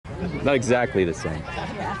Not exactly the same.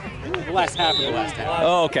 The last half of the last half.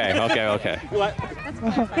 Oh, okay, okay, okay. What?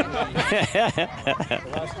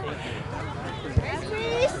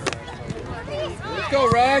 Let's go,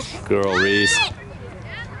 Rush. Girl, Reese.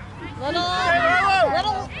 Little.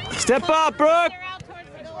 Step up, Brooke.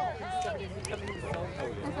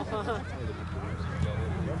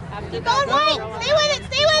 Keep going, White. Stay with it.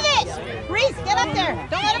 Stay with it. Reese, get up there.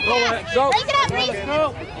 Don't let him pass. Go. Break it up, Reese.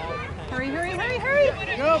 Go. Hurry.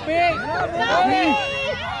 Go, big. Go, Reese.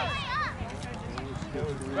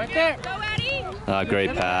 Right there. Go, Addie. Ah,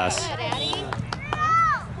 great pass. Good, Addie.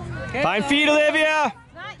 Fine feet, Olivia.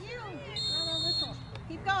 Not you.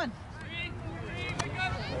 Keep going.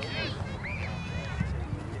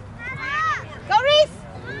 Go, Reese.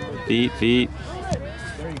 Feet.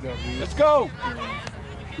 There you go, Reese. Let's go.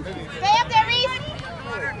 Stay up there, Reese.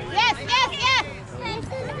 Yes.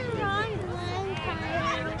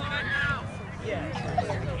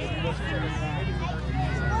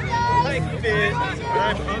 Hi, Finn.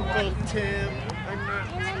 I'm Uncle Tim. I'm not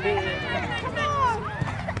Tim.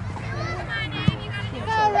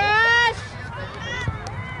 Go, Rush.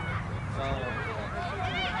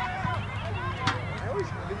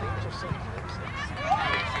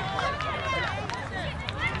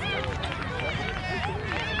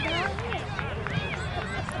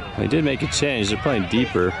 They did make a change. They're playing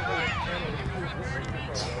deeper.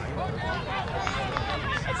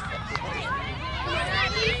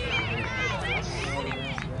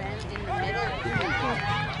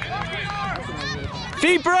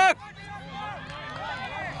 Feet, Brooke!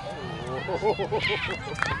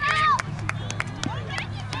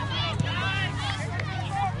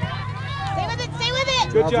 Stay with it.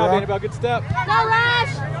 Good job, Annabelle. Good step. Go,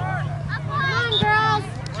 Rush. Come on, girls.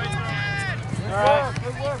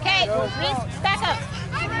 Okay, Reese, back up.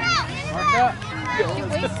 Mark up. You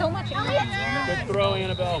waste so much energy. Good throw,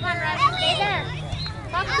 Annabelle. Come on, Rush. Stay there.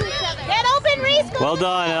 Talk to each other. Get open, Reese. Go. Well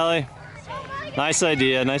done, Ellie. Nice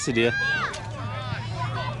idea, nice idea.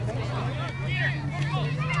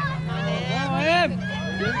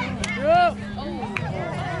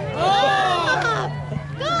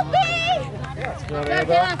 Out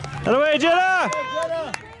of the way, Jenna!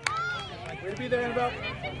 Way to be there, Annabelle.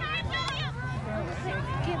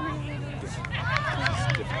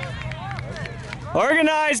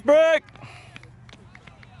 Organize, Brooke!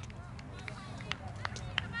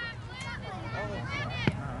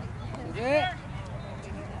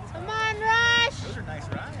 Come on, Rush. Those are nice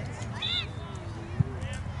rides.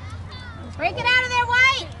 Break it out of there,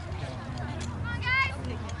 White. Come on, guys.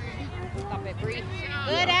 Stop it, Bree.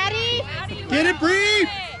 Good, Addie. Get it, Bree.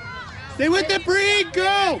 Stay with it, Bree.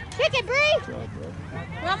 Go. Kick it, Bree.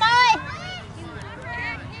 Well, Molly.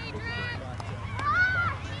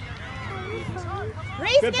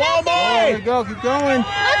 Reese, Good get ball, out there. Molly. There you go. Keep going. Look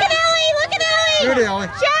at Ellie. Look at Ellie. There it is, Ellie.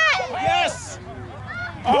 Shot. Yes.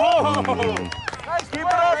 Oh. Nice. Keep it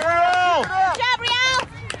up, Real. Good job, Riel.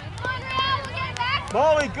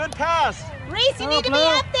 Molly, good pass. Reese, you need to be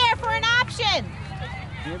up there for an option.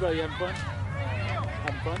 Annabelle, you having fun?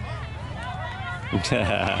 Having fun? Come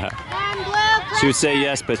on, Blue. She would say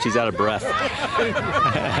yes, but she's out of breath. Tackle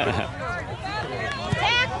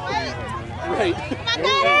it. Right. Come on,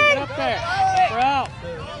 Get Gunner. up there. We're out.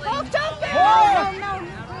 Don't go. No.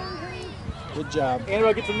 Good job.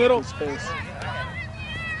 Annabelle, get to the middle. Space.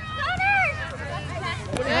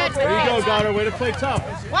 Good. There you go, daughter. Way to play tough.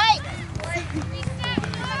 White.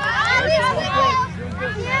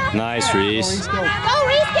 Nice, Reese. Go,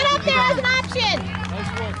 Reese, get up there as an option.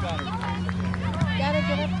 Nice work, daughter. Gotta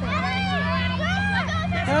get up there.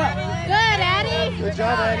 Good, Addie. Good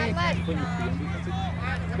job, Eddie.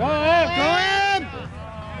 Go in. Go in.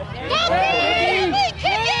 Go, Reese.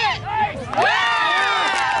 Kick it.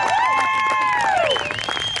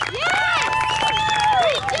 Yes.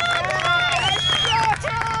 Great job,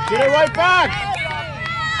 guys. Get it right back.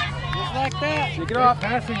 Just like that. Shake it off.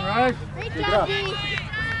 Passing, right? Great Pick it job, up. Reese.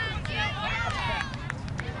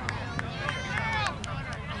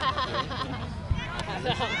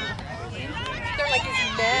 They're like, is he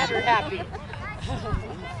mad or happy?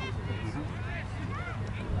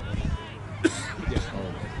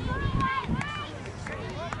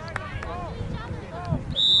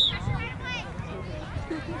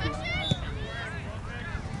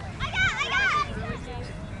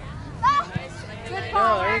 Good Oh,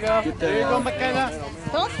 ball. there you go. There you go, McKenna.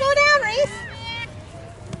 Don't slow down, Reese.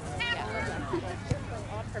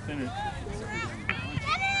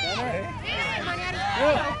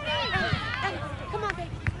 Come on, baby.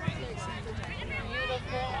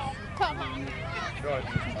 Come on.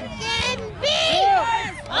 Again, B.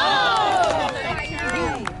 Oh!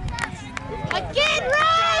 Again,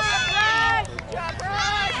 Rush!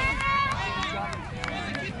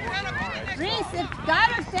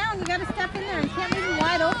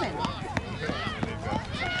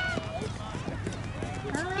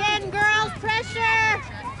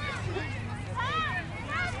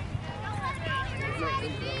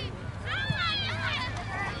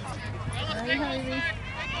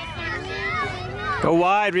 Go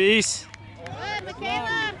wide, Reese. Good,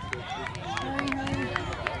 Michaela.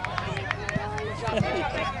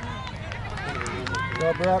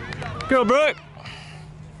 Go, Brooke. Go, Brooke.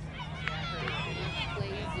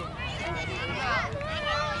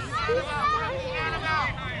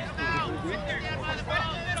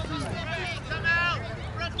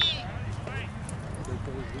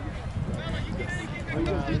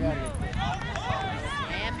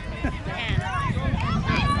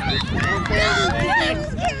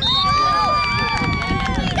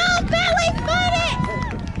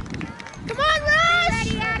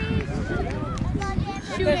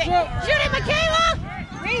 Shoot it! Shoot it, Michaela!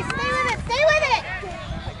 Reese, stay with it! Stay with it!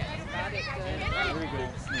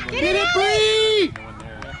 Get it, Bree!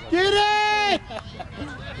 Get it!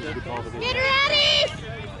 Get ready!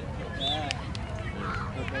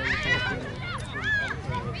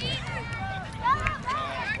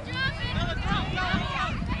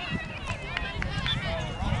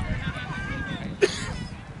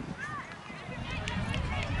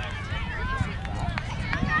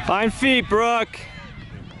 Fine feet, Brooke.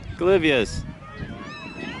 Olivia's.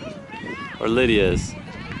 Or Lydia's.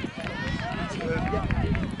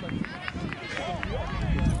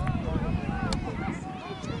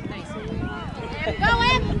 Go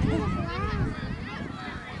in!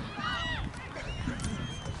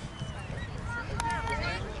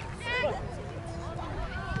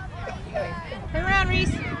 Turn around,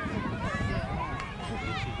 Reese.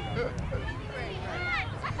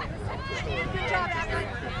 Good job, Ashley.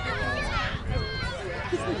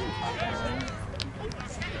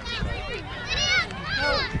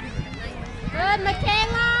 Good,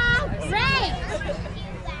 Michaela. Great.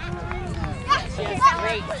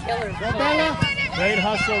 Great killer. Go, Bella. Great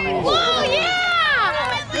hustle, Reese. Oh,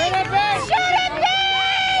 yeah! Get it, Bree! Shoot it, B!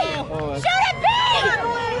 Oh, Shoot it, B!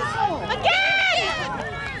 Again!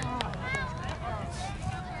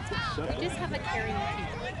 They just have a caring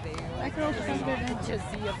team. That girl's just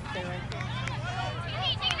see up there.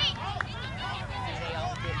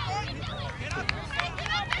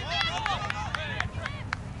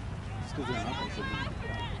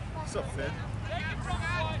 What's up, Finn?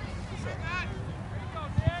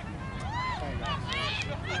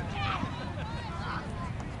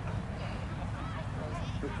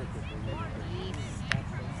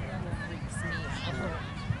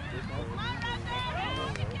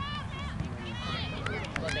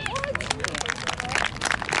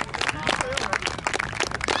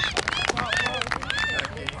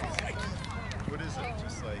 What is it?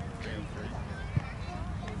 Just like 3 and 3?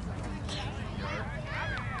 Yard.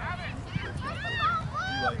 Do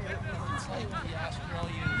you like it? It's like the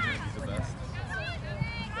Australian. You're gonna be the best.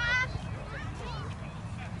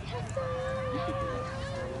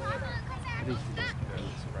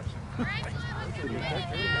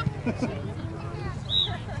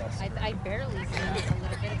 I barely see a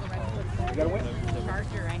little bit of a red foot.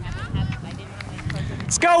 Charger, I didn't have my charger.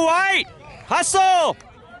 Let's go, White! Hustle!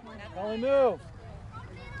 Only move.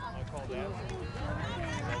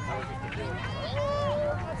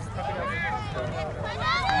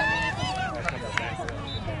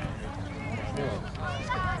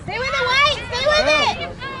 Stay with it, White! Stay with it!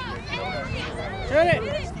 Shoot it.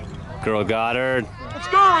 Girl Goddard. Let's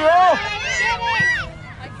go, yo!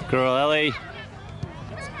 Girl Ellie.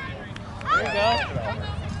 There you go.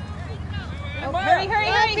 Oh, hurry, hurry,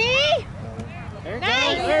 hurry! B! There you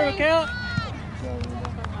Nice. go. There we go.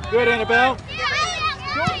 Good, Annabelle.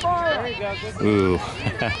 There you go. Good. Ooh.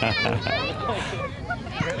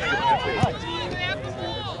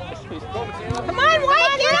 Come on,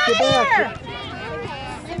 White, get out of here!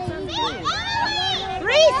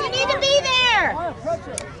 Reese, you need to be there!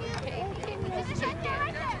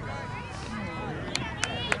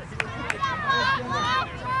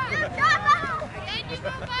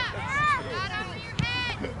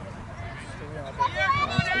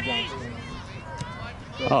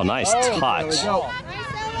 Oh, nice touch. Come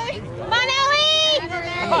on, Ellie!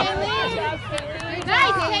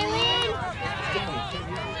 Nice, Kayleen!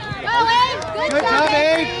 Go, Abe! Good job,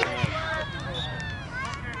 Abe!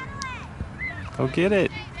 Go get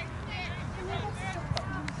it.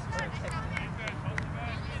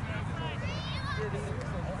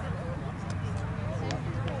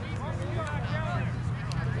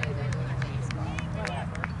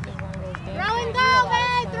 Throw and go,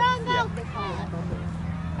 man! Throw and go!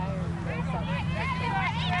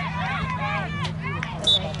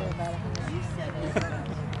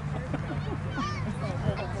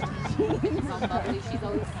 She's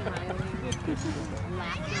always smiling.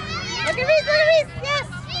 Look at Reese! Yes!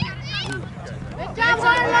 Good job,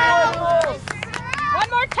 Harlow! One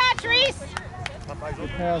more touch, Reese!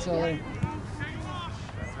 Good pass, Ellie.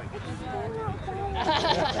 There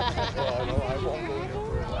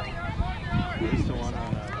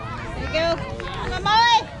you go. Come on,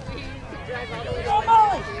 Molly. Go,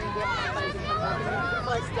 Molly.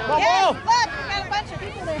 Yes, look, we got a bunch of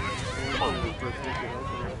people there. Come on,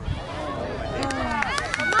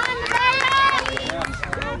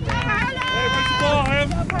 Hey, where's the ball, him?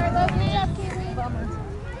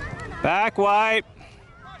 Back, White.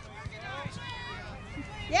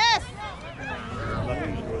 Yes.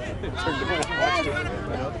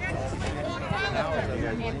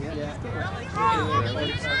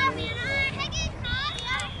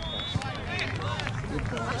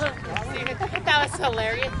 That was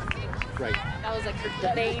hilarious. Right. That was like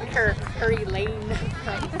her Lane, her Elaine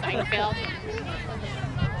from Seinfeld.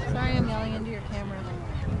 Sorry I'm yelling into your camera.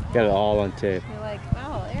 Got it all on tape. You're like,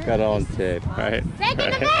 oh, Aaron. Got it all on tape, right? Take it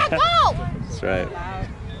Right. to back, go! That's right. Loud.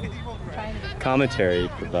 Trying to be Commentary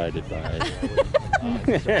provided by.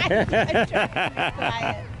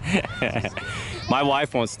 My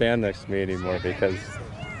wife won't stand next to me anymore because,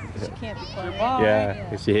 she can't be quiet.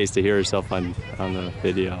 yeah, she hates to hear herself on the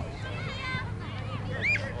video.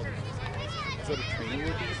 Is that a training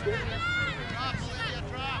with these guys?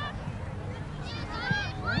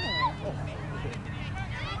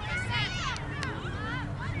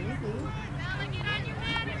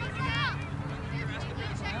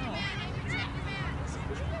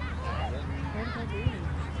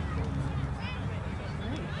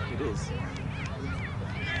 It is.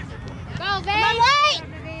 Go, Vay!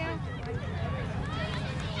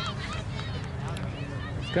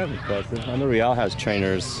 It's kind of impressive. I know Real has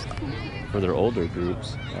trainers for their older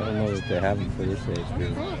groups. I don't know if they have them for this age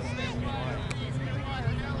group.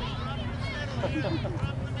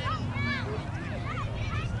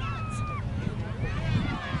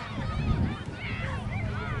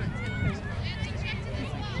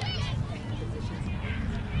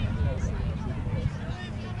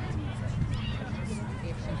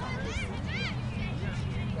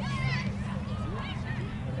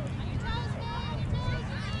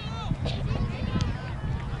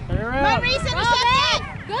 Come on, Reese, intercept it!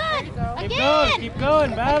 Good! Again! Keep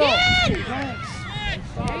going, battle. Again! Thanks.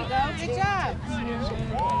 There you go, good job.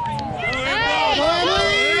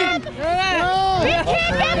 Big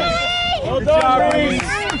kick, Emily! Well done, Reese.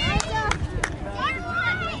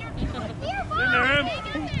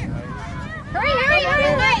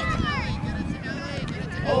 Hurry, wait!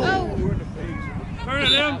 Oh! Turn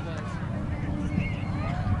it in.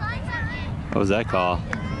 What was that call?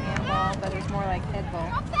 Handball, but it's more like head ball.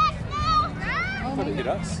 I thought it hit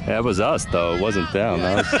us. Yeah, it was us though. It wasn't them.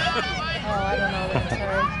 That was, Oh, I don't know. That's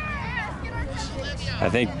her. I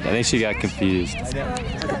think she got confused. Good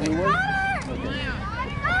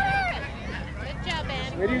job,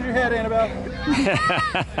 Ben. Right in your head, Annabelle.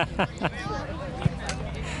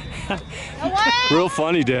 Real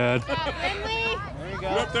funny, Dad. Finley! You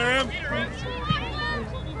up there, him?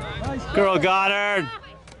 Girl got her.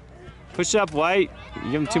 Push up, White.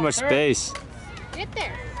 You give him too much space. Get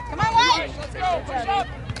there. Come on, White! Let's go. Push up.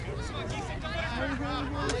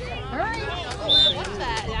 What's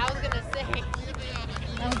that? I was gonna say.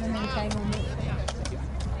 That was an entanglement.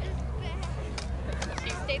 She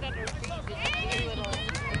stayed on her feet. Just a little.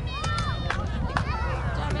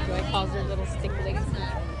 Joy calls her little stick legs.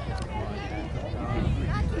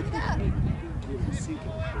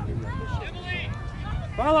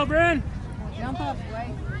 Follow, Bryn. Jump up,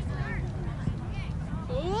 right?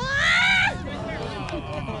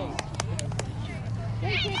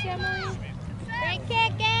 Great kick, Emily. Great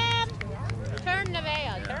kick, Em! Turn,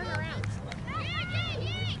 Nevaeh. Turn around.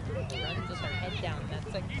 Runs with her head down.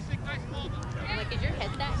 That's like. I'm like, is your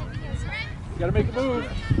head that heavy? You gotta make a move.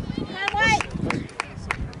 Come on, White!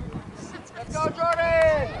 Let's go,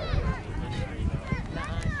 Jordan.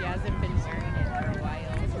 She hasn't been wearing it for a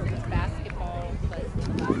while. It's basketball, but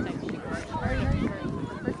the last time she wore it, her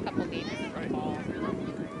first couple games in the fall.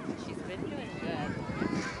 She's been doing good.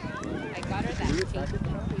 I got her that tape.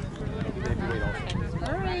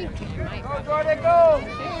 Hurry. Go, Jordan, go.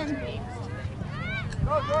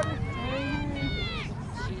 Go, Jordan.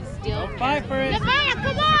 She's still. Fight for it. Nevaeh,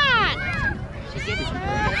 come on! She gets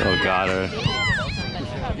her. Oh, got her.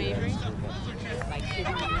 Like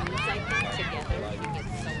hidden moves, I think, together. She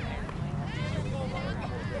gets so paranoid.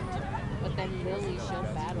 But then Lily, she'll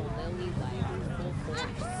battle Lily like full force.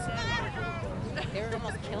 They were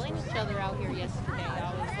almost killing each other out here yesterday. I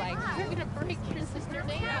was like, you're gonna break your sister's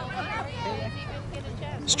ankle. They didn't even get a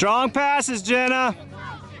chance. Strong passes, Jenna.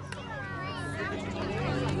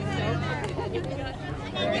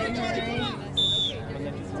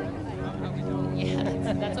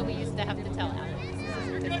 Yeah, that's what we used to have to tell Alex.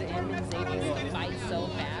 Because the Em and Zadie used to fight so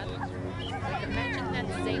bad.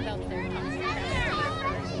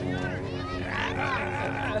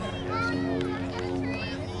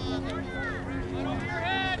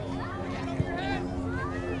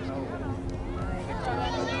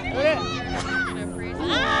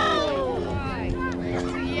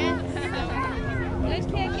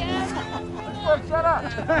 shut up.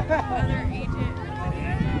 Come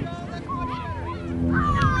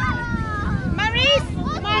on, Reese.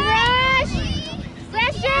 Come on, Rush.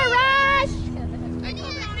 Pressure, Rush.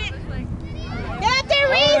 Get up there,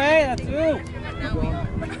 Reese. All right, that's two.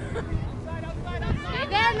 Stay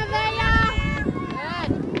there, Nevaeh.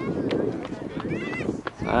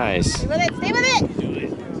 Good. Nice. Stay with it. Stay with it.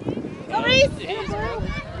 Go, Reese.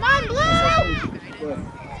 Come on, Blue.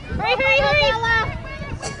 Hurry, hurry, hurry.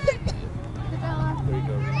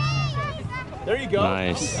 There you go.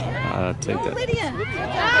 Nice. I'll take that. Lydia.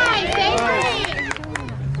 Nice. Stay free.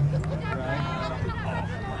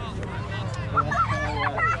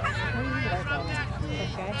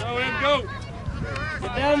 Go in, go.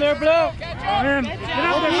 Get down there, Blue. Go in. Get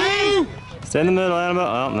out there, Blue. Stay in the middle, Annabelle.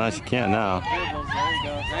 Oh, no, she can't now.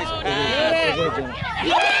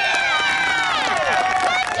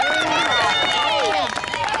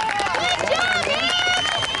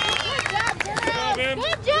 Good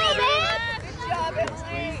job, man.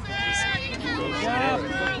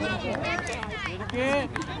 Good.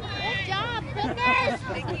 Good job, Cookers.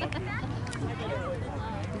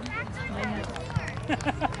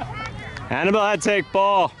 Annabelle had to take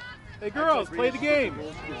ball. Hey, girls, play the game.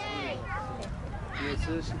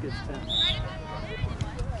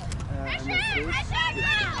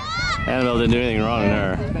 Annabelle didn't do anything wrong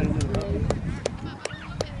there.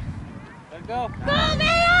 Let go. Go,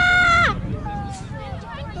 Maya!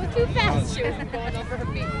 Go too fast. She was going over her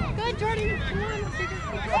feet. Good, Jordan. Come on.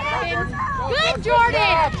 Good,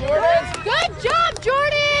 Jordan. Good job,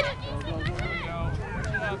 Jordan.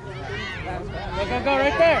 Go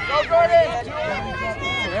right there. Go, Jordan.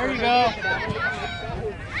 There you go.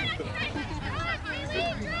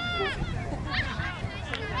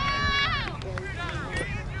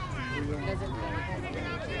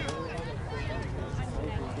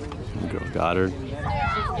 Girl, Goddard.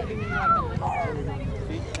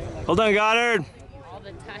 Hold on, Goddard. All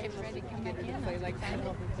the time, ready to play like that.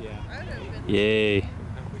 Yay.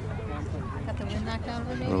 Got the wind knocked out of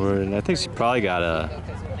her, maybe? I think she probably got a.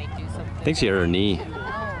 Because when they do something. I think she hurt her knee,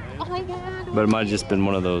 Oh my God. but it might have just been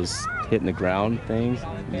one of those hitting the ground things.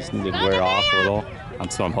 You just need to wear off a little.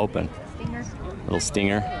 That's what I'm hoping. Stinger. A little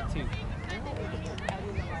stinger.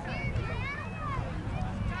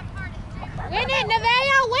 Win it,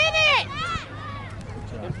 Nevaeh. Win it.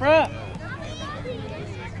 In front.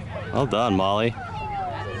 Well done, Molly.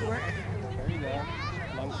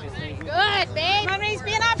 Good, babe. Come on, Reese.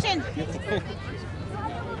 Be an option.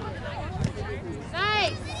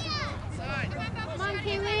 Nice. Come on,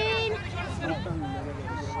 Kayleen.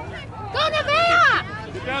 Go,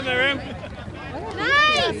 Nevaeh. Get down there, Em.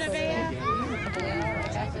 Nice.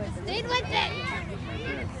 Stayed with it.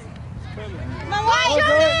 Come on, wide,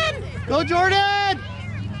 Jordan. Go, Jordan.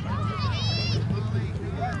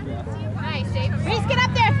 Nice, Dave. Reese, get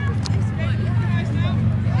up there.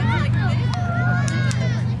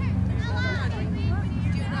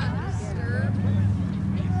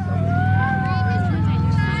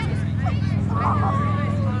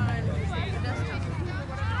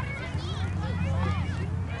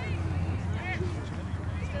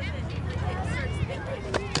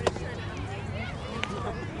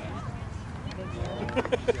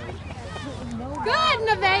 Good,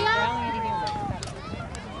 Nevaeh.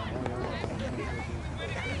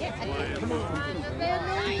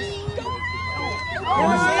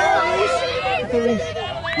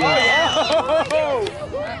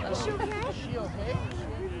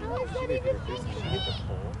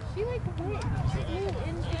 She like went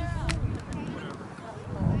into.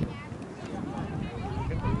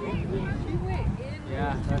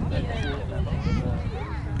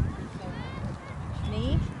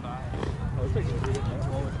 Knee?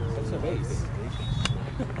 That's a base.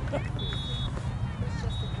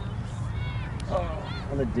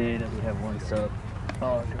 On the day that we have one sub.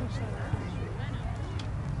 Oh, Should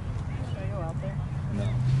I go out there? no.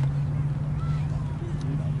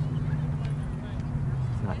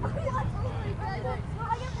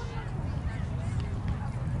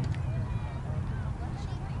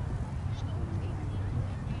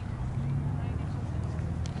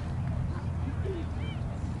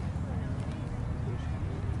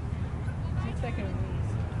 Second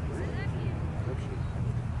knees.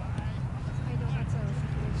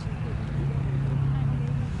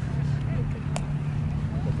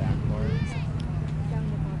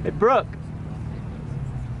 Hey, Brooke.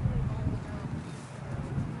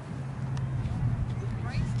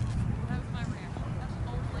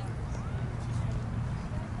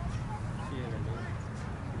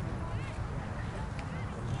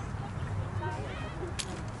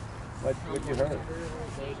 What'd you hurt?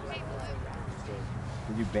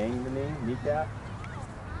 Did you bang the kneecap?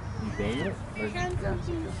 You bang it? Or Done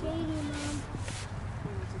something shady, Mom.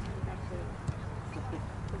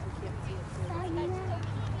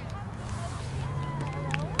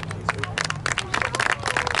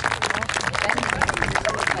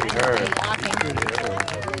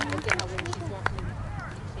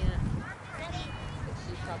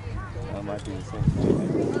 That might be the same.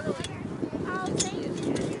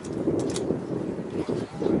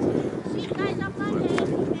 See you guys on Monday.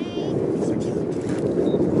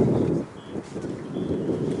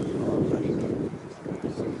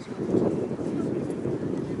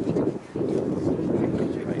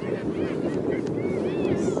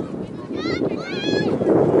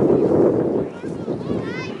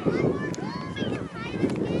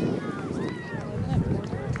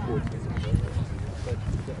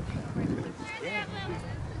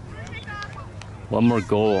 One more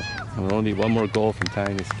goal. There'll only be one more goal from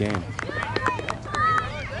tying this game.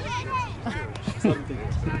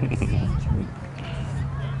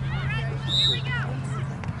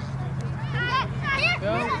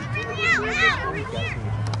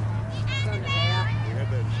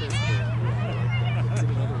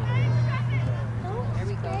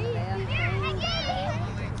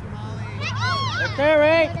 Okay,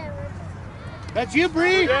 Ray. That's you,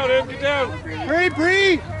 Bree. Get down. Hurry,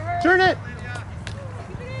 Bree. Turn it.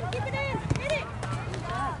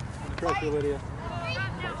 Pressure, Lydia.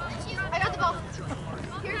 I got the ball.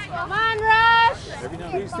 Come on, Rush.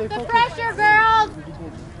 The pressure, girls.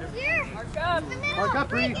 Here. Mark up,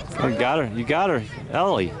 Bree. Oh, you got her. You got her.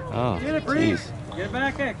 Ellie. Oh, Get it, Bree. jeez. Get it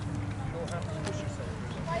back, Nick.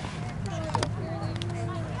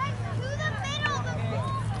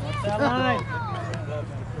 That line.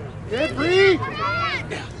 Get Bree.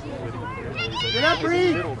 Get up,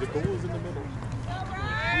 Bree. The goal is in the middle.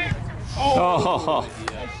 Oh,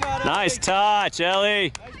 nice touch,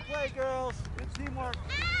 Ellie. Nice play, girls. Good teamwork.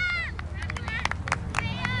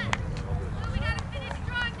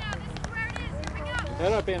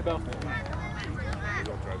 Head up, Annabelle.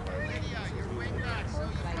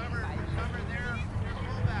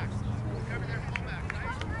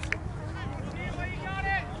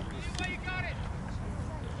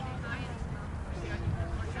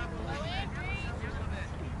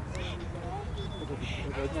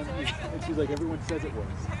 And she's like, everyone says it was.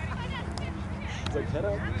 She's like, head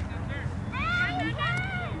up.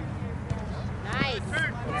 Nice.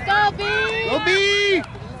 Let's go, B. Go, B.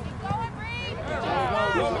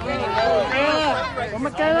 Go,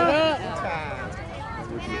 Michaela.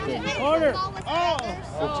 Harder. Oh.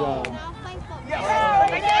 Good job.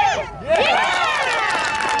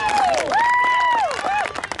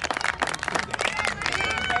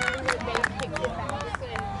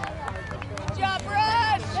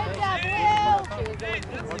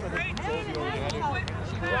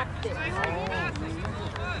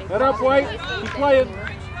 Head up, White. Keep playing. No, I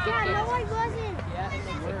wasn't.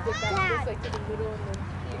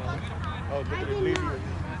 Oh, look at it leaving.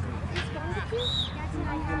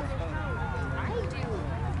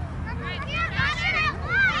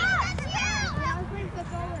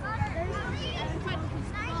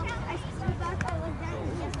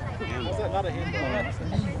 How's that not a handball?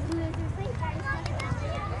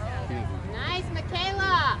 Nice,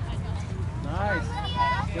 Michaela. Nice.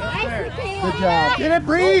 Get up there. Michaela. Good job. Get it,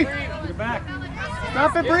 Bree. Get it back.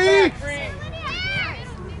 Stop it, Bree.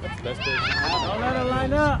 That's the best day. Don't let it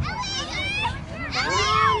line up. Get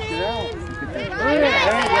out.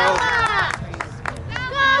 There you go.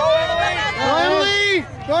 Go, Emily.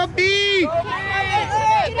 Go, B.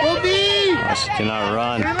 Go, B. Oh, she cannot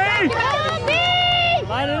run.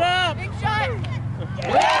 Line it up. Big shot.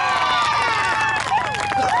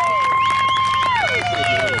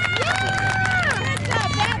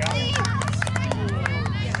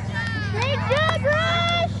 Great job,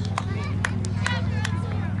 Rush!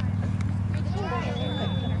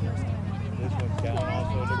 This one's down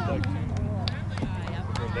also. Looks like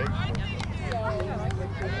her legs.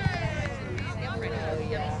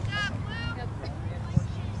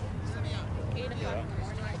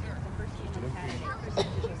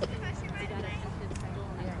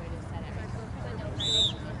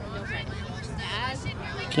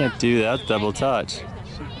 Can't do that. Double touch. 8 o'clock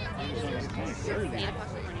in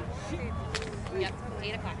the morning. Yep,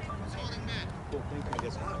 8 o'clock.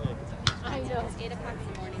 I know. It's 8 o'clock in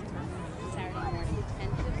the morning, Saturday morning.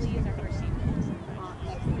 Tentatively is our first game.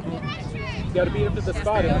 You got to beat him to the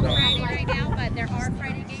spot. We're on Friday right now, but there are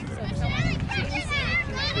Friday games, so if someone sees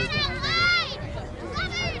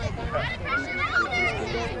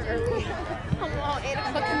oh, 8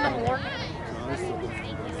 o'clock in the morning.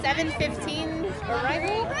 7:15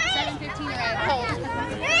 arrival? 7:15 arrival.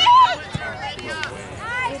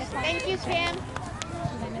 Kim.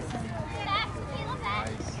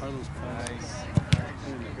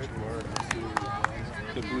 Good work.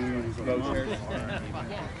 The blue boat hair.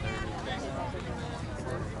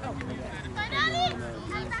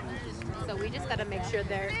 So we just gotta make sure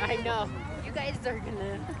they're. I know. You guys are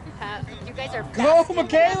gonna have. You guys are. Go,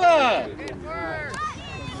 Michaela! Good work.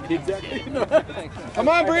 Exactly. Come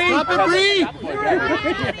on, Bree! Stop it, Bree!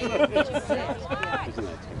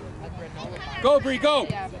 Go, Bree, go!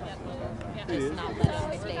 Just not let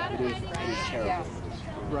them stay at home,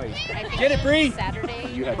 right? Right. I think Get it, Bree!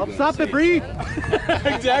 Saturday. Stop it, Bree!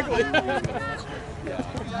 Exactly.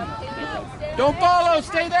 Don't follow,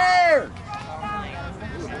 stay there!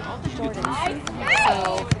 So I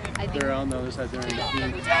think They're on the other side. They're in the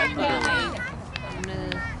I'm gonna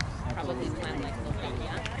probably plan like little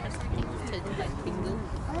or something to like bingo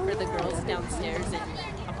for the girls downstairs, and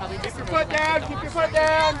I'll probably just Keep your foot down, keep your foot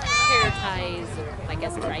down! hair ties or I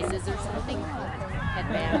guess prizes or something,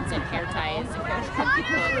 headbands and hair ties and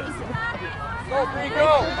Go, Bree,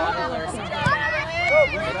 go! bottle or something. Go,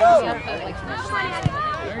 Bree, So go! I'll put like flashlights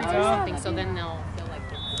or something, so then they'll feel like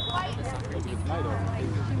it's the soccer team.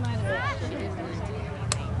 She didn't really do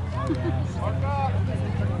anything.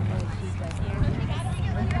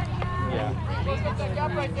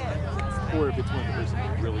 Or if it's one person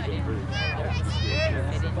who's really good for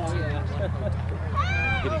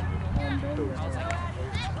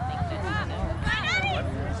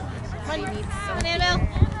She needs some.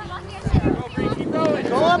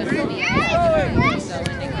 Go up, Bree! Keep going! So and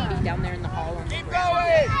they can be down there in the hall on the Keep ground.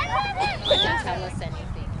 going! They can tell us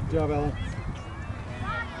anything. Good job, Ellen.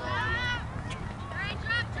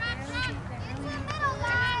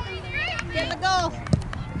 Get the goal.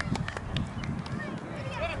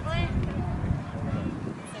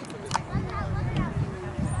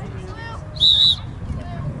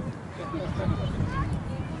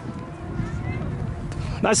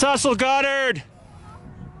 Nice hustle, Goddard.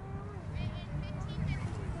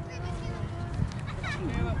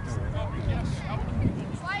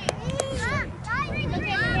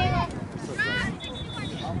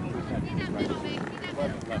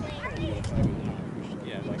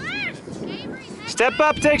 Step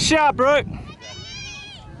up, take shot, Brooke.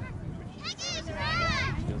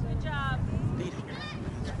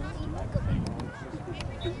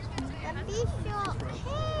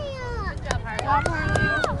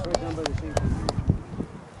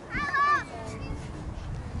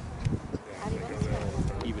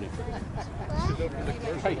 even if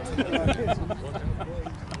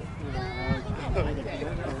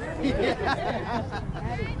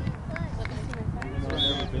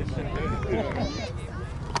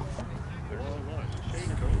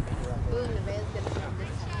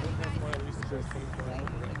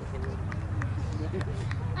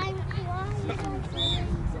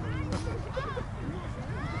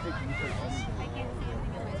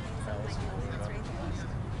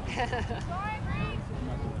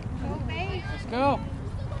Let's go.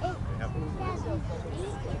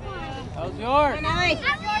 That was yours. Nice.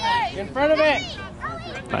 Get in front of it.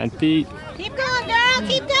 Fine feet. Keep going, girl.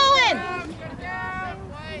 Keep going.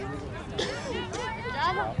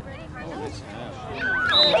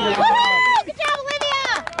 Good job,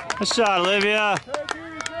 Olivia. Nice shot, Olivia.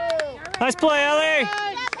 Nice play, Ellie. Good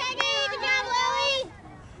job, Peggy. Good job, Lily.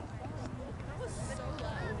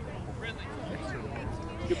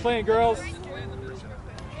 Good playing, girls.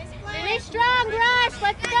 Finish strong, Rush.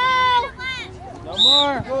 Let's go. No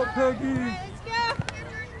more. Go, Peggy. Let's go.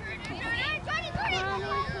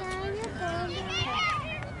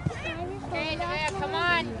 Okay, Nevaeh, come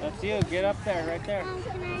on. That's you. Get up there, right there.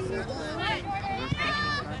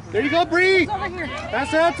 There you go, Bree.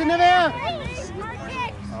 Pass out to Nevaeh.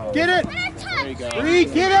 Get it. there you go. Bree,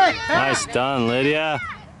 get it. Nice done, Lydia.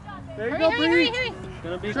 There you go, Bree. Hurry.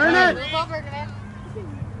 Gonna be Move fun. over, Nevaeh.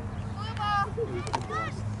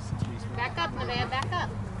 Back up, Nevaeh. Back up.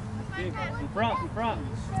 In front, in front.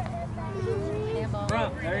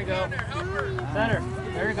 Front, there you go. Center,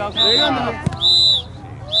 there you go. There you go.